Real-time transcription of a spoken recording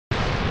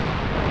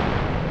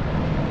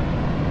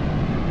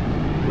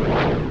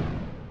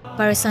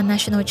Barisan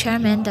Nasional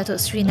Chairman Datuk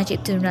Seri Najib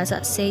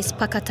Razak says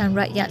Pakatan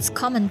Rakyat's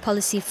Common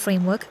Policy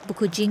Framework,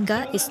 Buku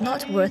Jingga, is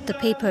not worth the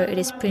paper it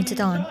is printed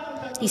on.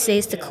 He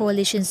says the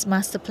coalition's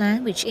master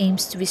plan, which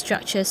aims to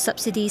restructure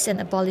subsidies and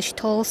abolish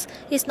tolls,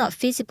 is not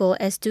feasible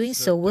as doing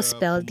so will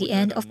spell the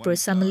end of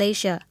Bursa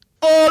Malaysia.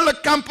 All the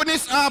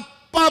companies are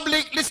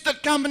public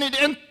listed companies.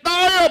 The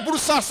entire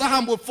bursa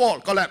saham will fall,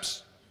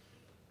 collapse.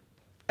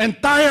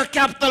 Entire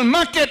capital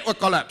market will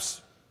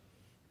collapse.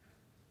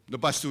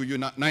 Lepas tu you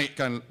nak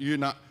naikkan,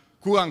 you nak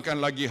kurangkan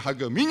lagi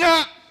harga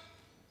minyak.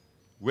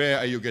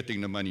 Where are you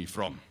getting the money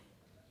from?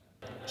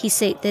 He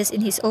said this in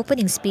his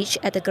opening speech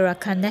at the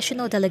Gerakan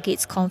National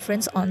Delegates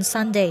Conference on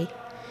Sunday.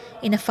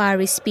 In a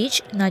fiery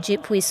speech,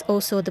 Najib, who is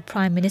also the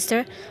Prime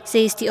Minister,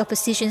 says the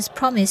opposition's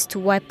promise to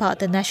wipe out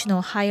the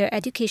National Higher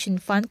Education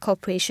Fund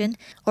Corporation,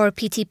 or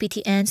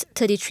PTPTN's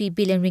 33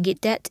 billion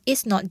ringgit debt,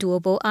 is not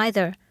doable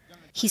either.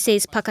 He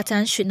says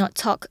Pakatan should not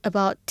talk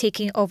about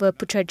taking over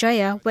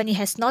Putrajaya when it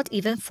has not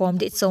even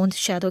formed its own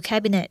shadow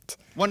cabinet.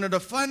 One of the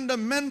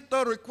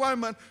fundamental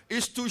requirements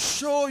is to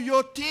show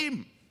your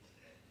team.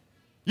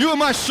 You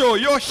must show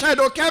your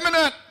shadow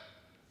cabinet.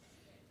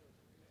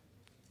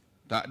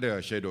 Tak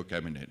ada shadow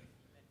cabinet.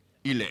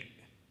 Elect.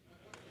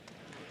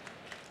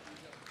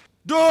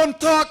 Don't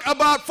talk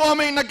about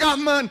forming the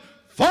government.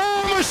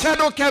 Form a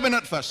shadow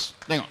cabinet first.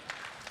 Tengok.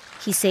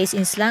 He says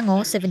in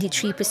Selangor,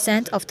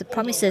 73% of the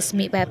promises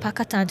made by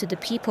Pakatan to the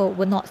people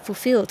were not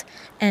fulfilled,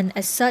 and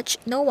as such,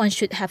 no one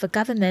should have a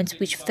government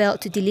which failed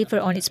to deliver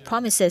on its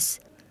promises.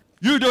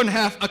 You don't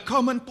have a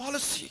common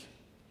policy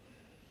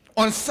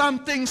on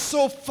something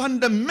so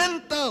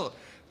fundamental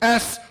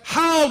as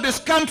how this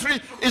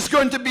country is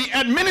going to be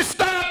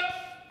administered.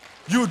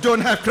 You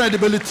don't have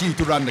credibility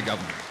to run the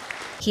government.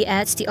 He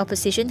adds the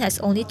opposition has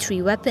only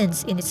 3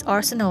 weapons in its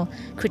arsenal: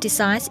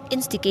 criticize,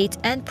 instigate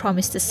and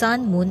promise the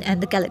sun, moon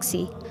and the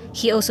galaxy.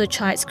 He also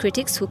chides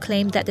critics who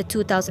claim that the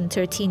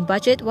 2013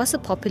 budget was a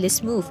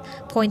populist move,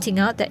 pointing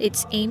out that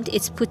it's aimed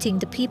at putting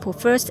the people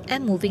first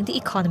and moving the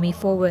economy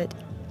forward.